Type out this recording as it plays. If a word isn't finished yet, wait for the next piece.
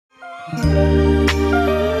I'm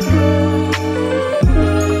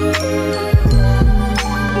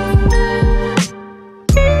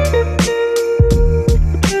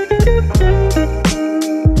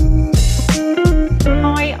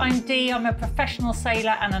a professional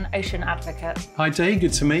sailor and an ocean advocate. Hi Dee,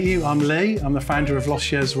 good to meet you. I'm Lee. I'm the founder of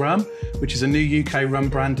Lost Year's Rum, which is a new UK rum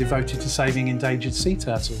brand devoted to saving endangered sea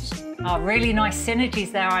turtles. Oh, really nice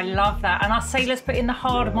synergies there. I love that. And our sailors put in the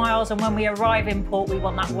hard miles, and when we arrive in port, we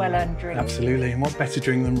want that well-earned drink. Absolutely, and what better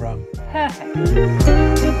drink than rum? Perfect.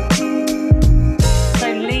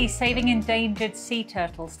 So Lee, saving endangered sea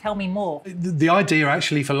turtles, tell me more. The idea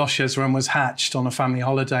actually for Lost Year's Rum was hatched on a family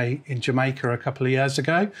holiday in Jamaica a couple of years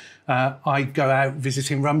ago. I go out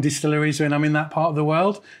visiting rum distilleries when I'm in that part of the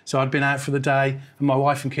world. So I'd been out for the day and my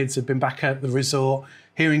wife and kids had been back at the resort,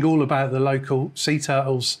 hearing all about the local sea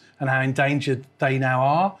turtles and how endangered they now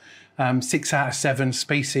are. 6 out of 7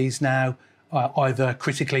 species now either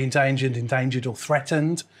critically endangered or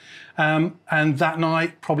threatened. And that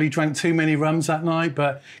night, probably drank too many rums that night,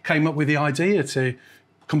 but came up with the idea to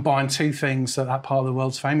combine two things that that part of the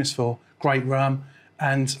world's famous for, great rum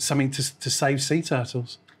and something to save sea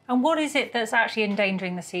turtles. And what is it that's actually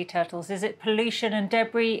endangering the sea turtles? Is it pollution and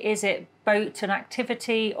debris? Is it boat and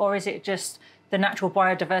activity? Or is it just the natural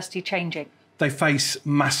biodiversity changing? They face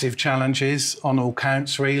massive challenges on all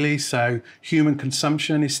counts, really. So human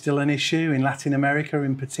consumption is still an issue in Latin America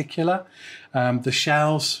in particular. The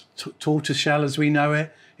shells, tortoise shell as we know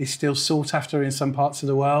it, is still sought after in some parts of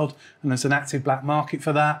the world, and there's an active black market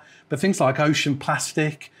for that. But things like ocean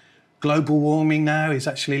plastic, global warming now is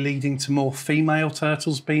actually leading to more female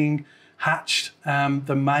turtles being hatched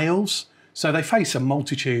than males. So they face a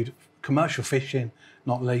multitude, commercial fishing,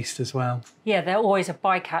 not least as well. Yeah, they're always a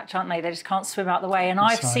bycatch, aren't they? They just can't swim out the way. And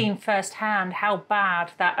I've seen firsthand how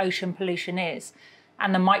bad that ocean pollution is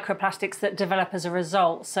and the microplastics that develop as a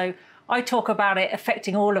result. So I talk about it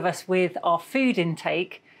affecting all of us with our food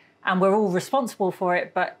intake, and we're all responsible for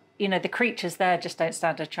it, but you know, the creatures there just don't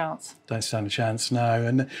stand a chance. Don't stand a chance, no.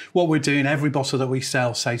 And what we're doing, every bottle that we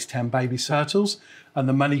sell saves 10 baby turtles, and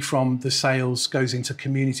the money from the sales goes into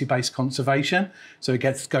community-based conservation. So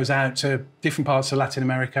it goes out to different parts of Latin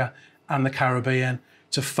America and the Caribbean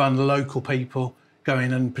to fund local people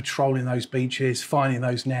going and patrolling those beaches, finding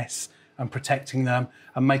those nests and protecting them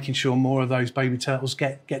and making sure more of those baby turtles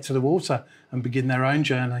get to the water and begin their own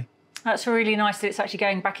journey. That's really nice that it's actually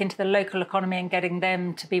going back into the local economy and getting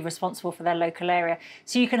them to be responsible for their local area.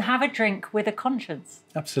 So you can have a drink with a conscience.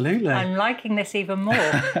 Absolutely. I'm liking this even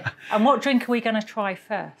more. And what drink are we going to try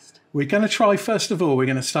first? We're going to try, first of all, we're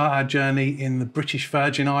going to start our journey in the British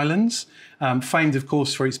Virgin Islands. Famed, of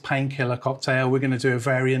course, for its painkiller cocktail. We're going to do a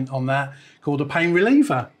variant on that called a pain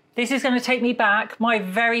reliever. This is going to take me back. My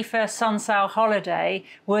very first Sunsail holiday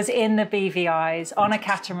was in the BVIs on a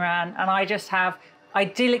catamaran, and I just have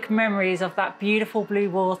idyllic memories of that beautiful blue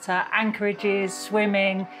water, anchorages,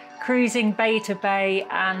 swimming, cruising bay to bay,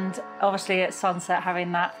 and obviously at sunset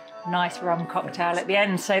having that nice rum cocktail at the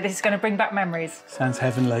end. So this is going to bring back memories. Sounds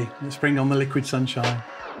heavenly. Let's bring on the liquid sunshine.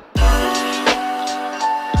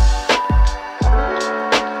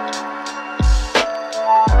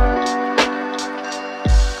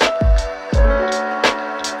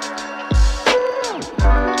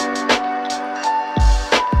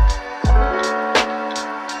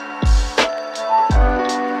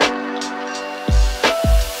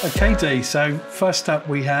 Okay, Dee, so first up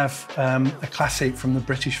we have a classic from the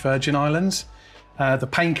British Virgin Islands. The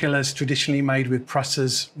painkiller's traditionally made with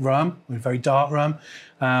Prusser's rum, with very dark rum.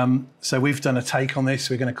 So we've done a take on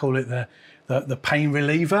this. We're going to call it the pain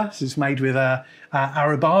reliever. So it's made with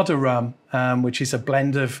Arabada rum, which is a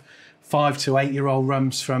blend of 5 to 8 year old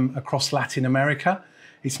rums from across Latin America.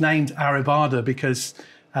 It's named Arabada because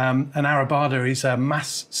an Arabada is a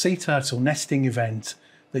mass sea turtle nesting event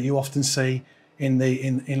that you often see in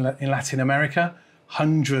Latin America.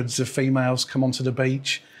 Hundreds of females come onto the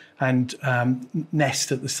beach and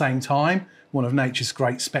nest at the same time. One of nature's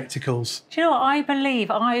great spectacles. Do you know what? I believe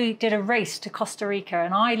I did a race to Costa Rica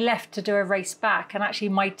and I left to do a race back, and actually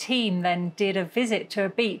my team then did a visit to a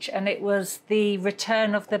beach, and it was the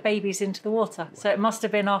return of the babies into the water. So it must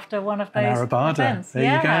have been after one of those Arabada. events.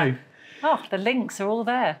 There you go. Oh, the links are all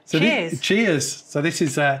there. So cheers. Cheers. So this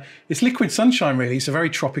is it's liquid sunshine, really. It's a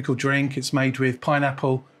very tropical drink. It's made with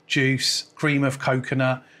pineapple juice, cream of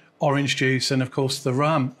coconut, orange juice, and of course the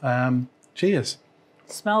rum. Cheers.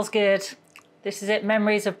 Smells good. This is it.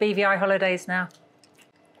 Memories of BVI holidays now.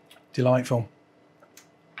 Delightful.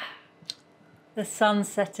 The sun's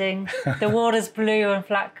setting, the water's blue and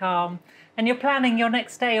flat calm, and you're planning your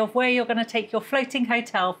next day of where you're going to take your floating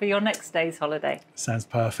hotel for your next day's holiday. Sounds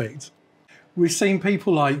perfect. We've seen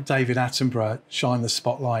people like David Attenborough shine the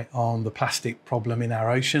spotlight on the plastic problem in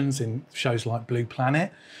our oceans in shows like Blue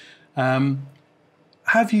Planet.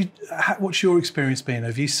 What's your experience been?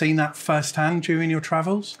 Have you seen that firsthand during your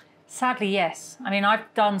travels? Sadly, yes. I mean,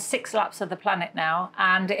 I've done 6 laps of the planet now,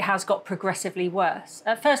 and it has got progressively worse.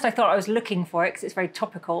 At first, I thought I was looking for it because it's very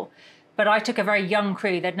topical, but I took a very young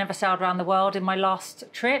crew. They'd never sailed around the world in my last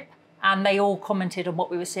trip, and they all commented on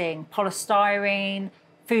what we were seeing. Polystyrene,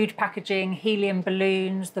 food packaging, helium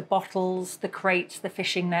balloons, the bottles, the crates, the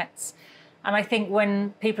fishing nets. And I think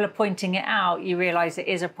when people are pointing it out, you realise it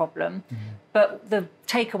is a problem. But the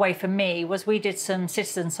takeaway for me was we did some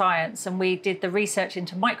citizen science and we did the research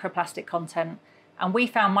into microplastic content. And we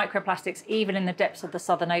found microplastics even in the depths of the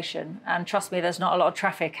Southern Ocean. And trust me, there's not a lot of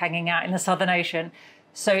traffic hanging out in the Southern Ocean.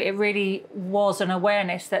 So it really was an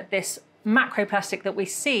awareness that this macroplastic that we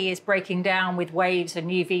see is breaking down with waves and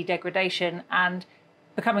UV degradation and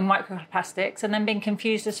becoming microplastics and then being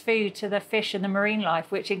confused as food to the fish and the marine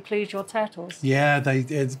life, which includes your turtles. Yeah,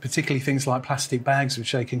 particularly things like plastic bags,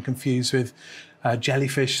 which they can confuse with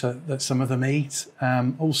jellyfish that some of them eat,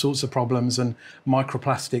 all sorts of problems. And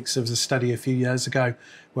microplastics, there was a study a few years ago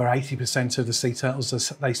where 80% of the sea turtles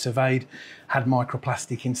they surveyed had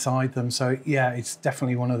microplastic inside them. So yeah, it's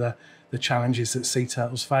definitely one of the challenges that sea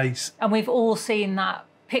turtles face. And we've all seen that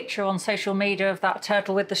picture on social media of that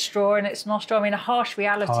turtle with the straw in its nostril. I mean, a harsh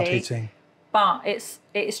reality. Hard hitting. But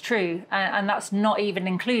it's true, and that's not even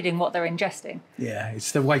including what they're ingesting. Yeah,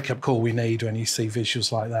 it's the wake-up call we need when you see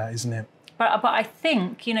visuals like that, isn't it? But I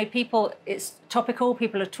think, you know, it's topical,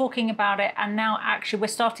 people are talking about it, and now actually we're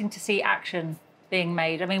starting to see action being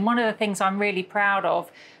made. I mean, one of the things I'm really proud of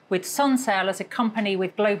with Sunsail as a company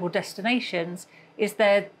with global destinations is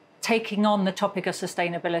they're taking on the topic of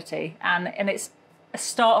sustainability, and it's a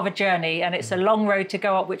start of a journey, and it's a long road to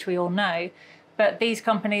go up, which we all know. But these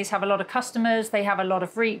companies have a lot of customers, they have a lot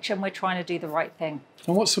of reach, and we're trying to do the right thing.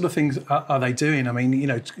 And what sort of things are they doing? I mean, you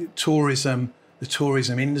know, tourism, the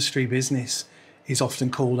tourism industry business is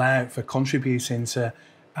often called out for contributing to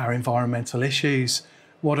our environmental issues.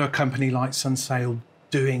 What are a company like Sunsail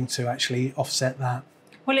doing to actually offset that?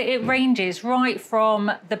 Well, it ranges right from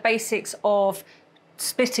the basics of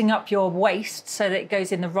splitting up your waste so that it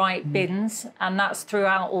goes in the right bins, and that's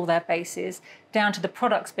throughout all their bases, down to the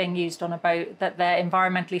products being used on a boat, that they're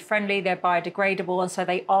environmentally friendly, they're biodegradable, and so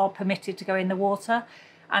they are permitted to go in the water.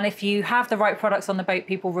 And if you have the right products on the boat,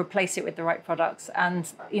 people replace it with the right products.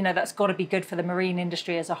 And, you know, that's got to be good for the marine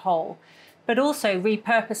industry as a whole. But also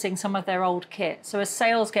repurposing some of their old kit. So as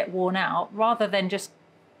sails get worn out, rather than just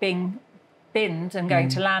being binned and going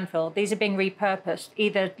to landfill, these are being repurposed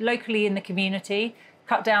either locally in the community,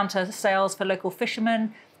 cut down to sails for local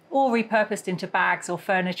fishermen, or repurposed into bags or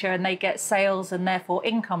furniture, and they get sales and therefore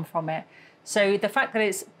income from it. So the fact that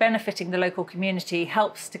it's benefiting the local community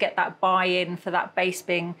helps to get that buy-in for that base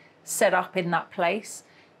being set up in that place.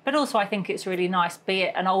 But also I think it's really nice, be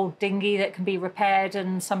it an old dinghy that can be repaired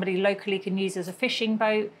and somebody locally can use as a fishing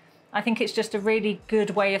boat. I think it's just a really good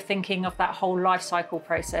way of thinking of that whole life cycle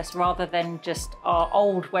process, rather than just our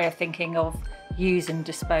old way of thinking of use and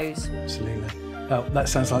dispose. Absolutely. Well, that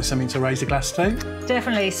sounds like something to raise a glass to.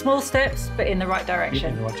 Definitely. Small steps, but in the right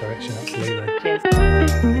direction. In the right direction, absolutely. Cheers.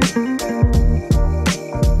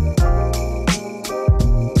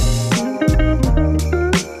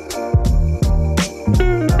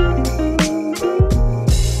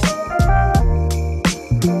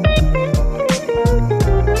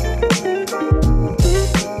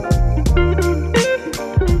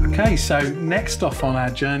 Okay, so next off on our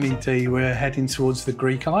journey, Dee, we're heading towards the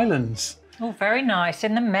Greek islands. Oh, very nice,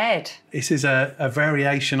 in the Med. This is a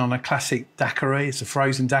variation on a classic daiquiri. It's a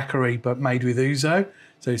frozen daiquiri, but made with ouzo.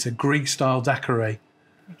 So it's a Greek-style daiquiri.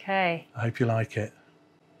 Okay. I hope you like it.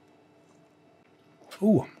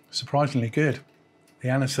 Oh, surprisingly good. The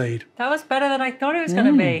aniseed. That was better than I thought it was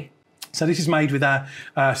going to be. So this is made with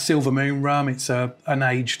our Silver Moon rum. It's an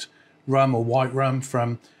aged rum or white rum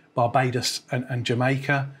from Barbados and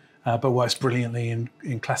Jamaica, but works brilliantly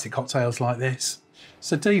in classic cocktails like this.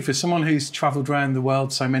 So Dee, for someone who's travelled around the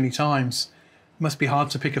world so many times, it must be hard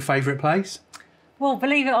to pick a favourite place. Well,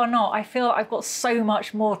 believe it or not, I feel I've got so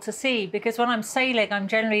much more to see, because when I'm sailing, I'm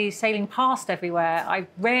generally sailing past everywhere. I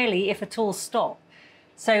rarely, if at all, stop.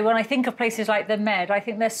 So when I think of places like the Med, I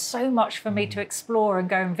think there's so much for me to explore and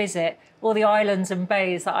go and visit, all the islands and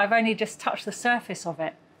bays, that I've only just touched the surface of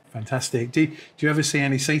it. Fantastic. Do you ever see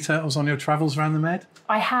any sea turtles on your travels around the Med?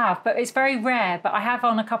 I have, but it's very rare. But I have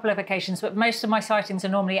on a couple of occasions. But most of my sightings are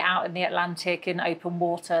normally out in the Atlantic in open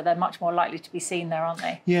water. They're much more likely to be seen there, aren't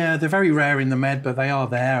they? Yeah, they're very rare in the Med, but they are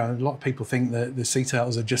there. A lot of people think that the sea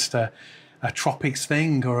turtles are just a a tropics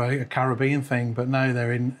thing or a Caribbean thing, but no,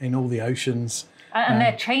 they're in all the oceans. And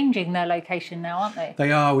they're changing their location now, aren't they?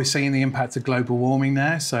 They are. We're seeing the impact of global warming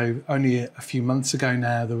there. So only a few months ago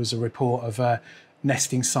now, there was a report of a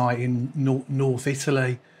nesting site in North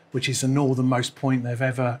Italy, which is the northernmost point they've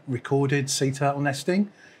ever recorded sea turtle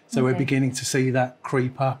nesting. So we're beginning to see that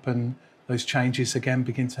creep up, and those changes again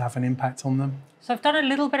begin to have an impact on them. So I've done a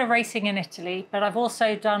little bit of racing in Italy, but I've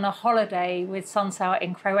also done a holiday with Sunsail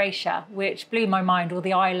in Croatia, which blew my mind, all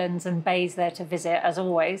the islands and bays there to visit, as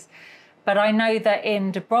always. But I know that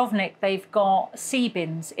in Dubrovnik, they've got sea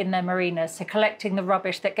bins in their marinas, so collecting the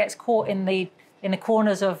rubbish that gets caught in the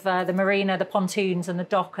corners of the marina, the pontoons and the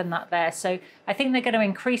dock and that there. So I think they're going to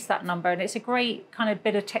increase that number, and it's a great kind of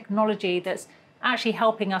bit of technology that's actually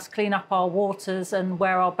helping us clean up our waters and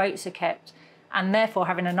where our boats are kept, and therefore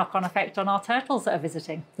having a knock-on effect on our turtles that are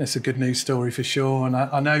visiting. It's a good news story for sure, and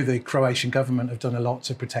I know the Croatian government have done a lot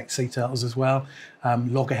to protect sea turtles as well.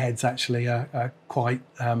 Loggerheads actually are quite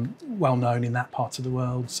well known in that part of the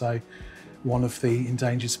world, so one of the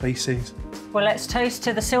endangered species. Well, let's toast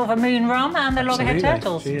to the silver moon rum and the loggerhead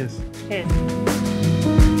turtles. Cheers. Cheers.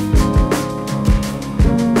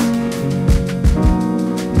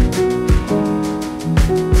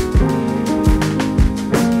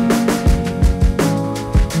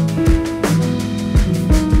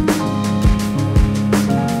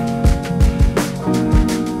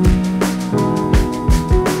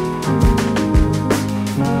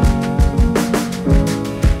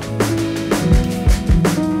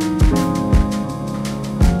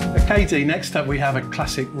 Dee, next up we have a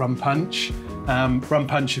classic rum punch. Rum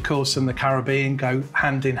punch, of course, and the Caribbean go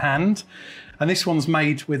hand in hand. And this one's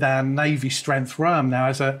made with our Navy strength rum. Now,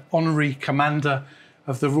 as an honorary commander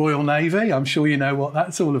of the Royal Navy, I'm sure you know what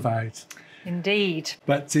that's all about. Indeed.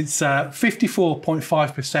 But it's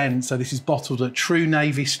 54.5%, so this is bottled at true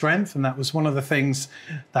Navy strength, and that was one of the things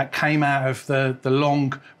that came out of the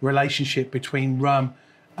long relationship between rum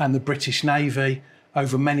and the British Navy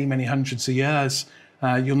over many, many hundreds of years.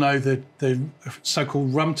 You'll know that the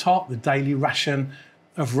so-called rum top, the daily ration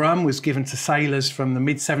of rum, was given to sailors from the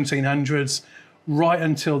mid-1700s right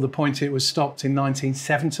until the point it was stopped in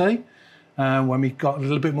 1970, when we got a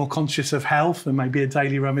little bit more conscious of health and maybe a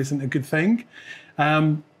daily rum isn't a good thing.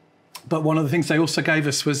 But one of the things they also gave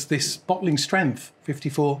us was this bottling strength,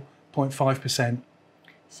 54.5%.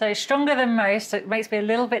 So stronger than most. It makes me a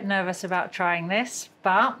little bit nervous about trying this,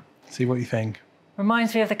 but... See what you think.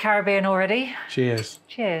 Reminds me of the Caribbean already. Cheers.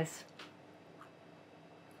 Cheers.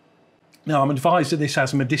 Now, I'm advised that this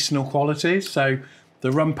has medicinal qualities. So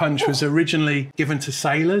the rum punch was originally given to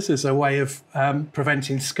sailors as a way of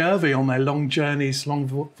preventing scurvy on their long journeys,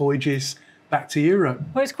 long voyages back to Europe.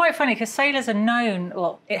 Well, it's quite funny because sailors are known,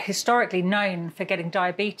 well, historically known for getting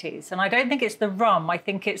diabetes. And I don't think it's the rum. I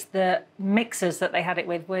think it's the mixers that they had it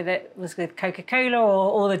with, whether it was with Coca-Cola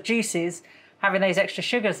or the juices, having those extra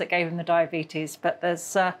sugars that gave them the diabetes. But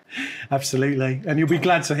there's... Absolutely. And you'll be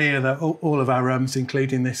glad to hear that all of our rums,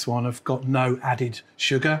 including this one, have got no added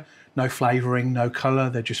sugar, no flavouring, no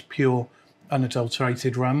colour. They're just pure,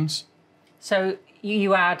 unadulterated rums. So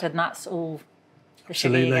you add, and that's all the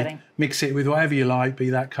sugar you're getting? Mix it with whatever you like,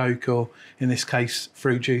 be that Coke or, in this case,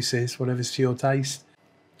 fruit juices, whatever's to your taste.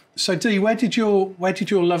 So, Dee, where did your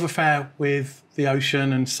love affair with the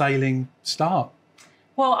ocean and sailing start?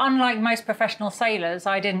 Well, unlike most professional sailors,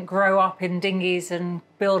 I didn't grow up in dinghies and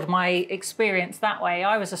build my experience that way.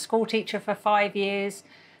 I was a school teacher for 5 years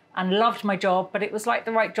and loved my job, but it was like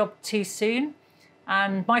the right job too soon.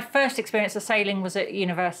 And my first experience of sailing was at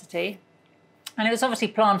university. And it was obviously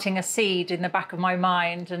planting a seed in the back of my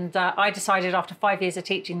mind. And I decided after 5 years of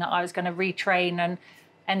teaching that I was going to retrain and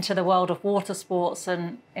enter the world of water sports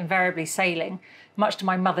and invariably sailing, much to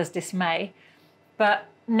my mother's dismay. But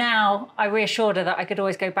now I reassured her that I could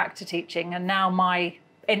always go back to teaching, and now my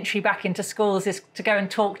entry back into schools is to go and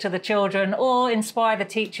talk to the children or inspire the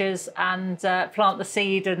teachers and plant the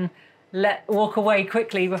seed and walk away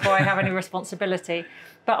quickly before I have any responsibility.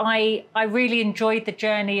 But I really enjoyed the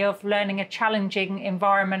journey of learning a challenging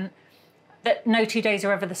environment that no 2 days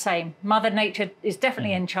are ever the same. Mother Nature is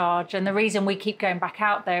definitely in charge, and the reason we keep going back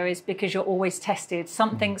out there is because you're always tested.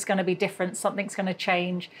 Something's going to be different, something's going to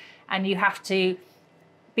change, and you have to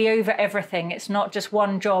be over everything. It's not just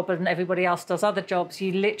one job and everybody else does other jobs.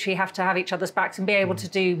 You literally have to have each other's backs and be able to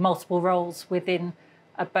do multiple roles within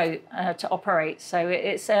a boat to operate. So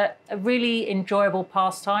it's a really enjoyable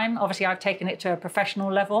pastime. Obviously, I've taken it to a professional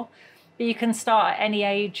level, but you can start at any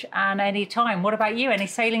age and any time. What about you? Any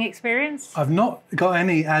sailing experience? I've not got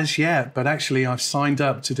any as yet, but actually I've signed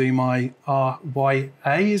up to do my RYA,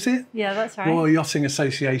 is it? Yeah, that's right. Royal Yachting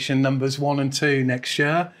Association numbers 1 and 2 next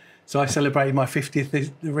year. So I celebrated my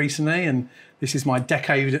 50th recently, and this is my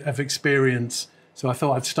decade of experience. So I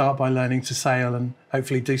thought I'd start by learning to sail and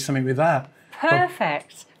hopefully do something with that.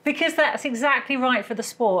 Perfect. Because that's exactly right for the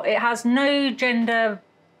sport. It has no gender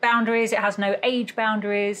boundaries, it has no age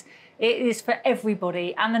boundaries. It is for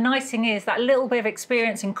everybody. And the nice thing is that little bit of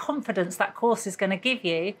experience and confidence that course is going to give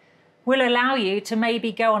you will allow you to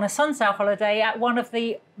maybe go on a sunsail holiday at one of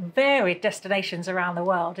the varied destinations around the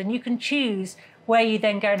world. And you can choose where you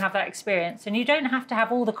then go and have that experience. And you don't have to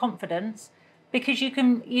have all the confidence, because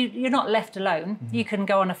you're not left alone. Mm-hmm. You can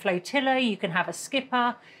go on a flotilla, you can have a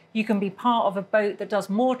skipper, you can be part of a boat that does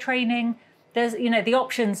more training. There's, the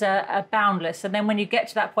options are boundless. And then when you get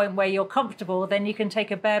to that point where you're comfortable, then you can take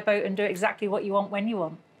a bareboat and do exactly what you want when you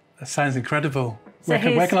want. That sounds incredible. So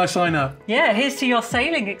where can I sign up? Yeah, here's to your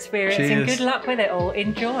sailing experience. Cheers. And good luck with it all.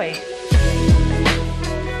 Enjoy.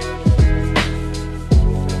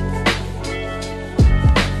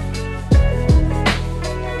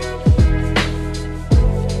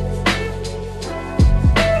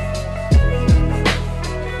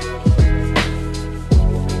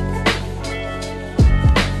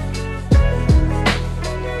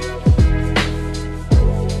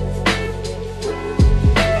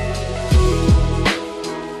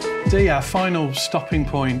 Dee, our final stopping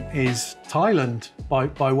point is Thailand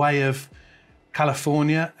by way of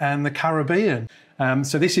California and the Caribbean.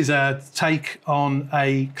 So this is a take on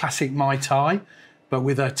a classic Mai Tai, but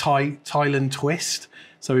with a Thailand twist.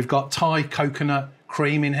 So we've got Thai coconut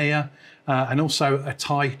cream in here, and also a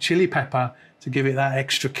Thai chili pepper to give it that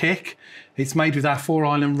extra kick. It's made with our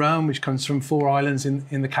 4-island rum, which comes from 4 islands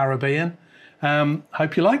in the Caribbean.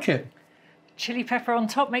 Hope you like it. Chili pepper on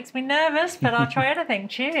top makes me nervous, but I'll try anything.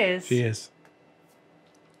 Cheers. Cheers.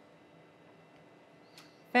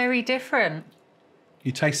 Very different.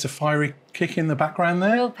 You taste the fiery kick in the background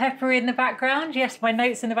there? Real peppery in the background. Yes, my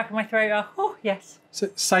notes in the back of my throat are, oh, yes. So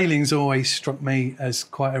sailing's always struck me as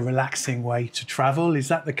quite a relaxing way to travel. Is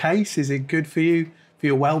that the case? Is it good for you, for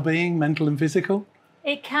your well-being, mental and physical?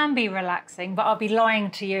 It can be relaxing, but I'll be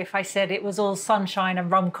lying to you if I said it was all sunshine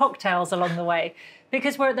and rum cocktails along the way,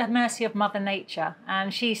 because we're at the mercy of Mother Nature,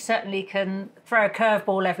 and she certainly can throw a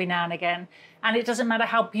curveball every now and again. And it doesn't matter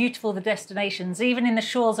how beautiful the destinations, even in the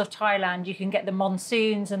shores of Thailand, you can get the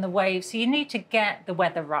monsoons and the waves, so you need to get the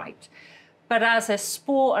weather right. But as a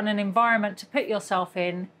sport and an environment to put yourself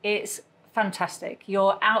in, it's fantastic.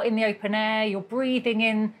 You're out in the open air, you're breathing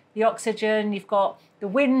in the oxygen, you've got the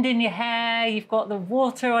wind in your hair, you've got the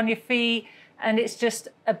water on your feet, and it's just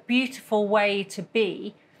a beautiful way to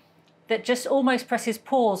be that just almost presses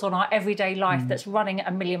pause on our everyday life that's running at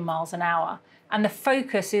 1,000,000 miles an hour. And the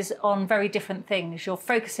focus is on very different things. You're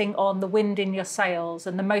focusing on the wind in your sails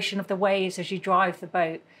and the motion of the waves as you drive the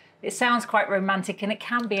boat. It sounds quite romantic, and it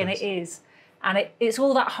can be, and it is. And it's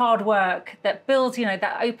all that hard work that builds,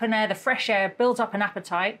 that open air, the fresh air builds up an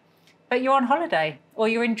appetite. But you're on holiday, or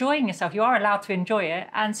you're enjoying yourself. You are allowed to enjoy it.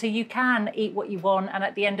 And so you can eat what you want. And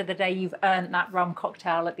at the end of the day, you've earned that rum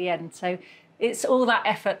cocktail at the end. So it's all that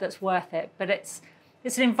effort that's worth it. But it's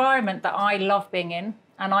an environment that I love being in,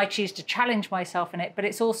 and I choose to challenge myself in it. But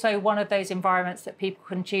it's also one of those environments that people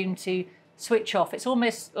can tune to switch off. It's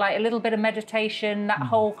almost like a little bit of meditation, that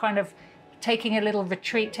whole kind of taking a little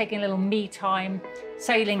retreat, taking a little me time.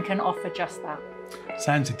 Sailing can offer just that.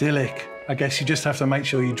 Sounds idyllic. I guess you just have to make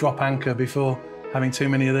sure you drop anchor before having too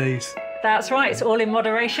many of these. That's right. It's all in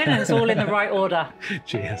moderation, and it's all in the right order.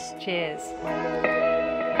 Cheers. Cheers.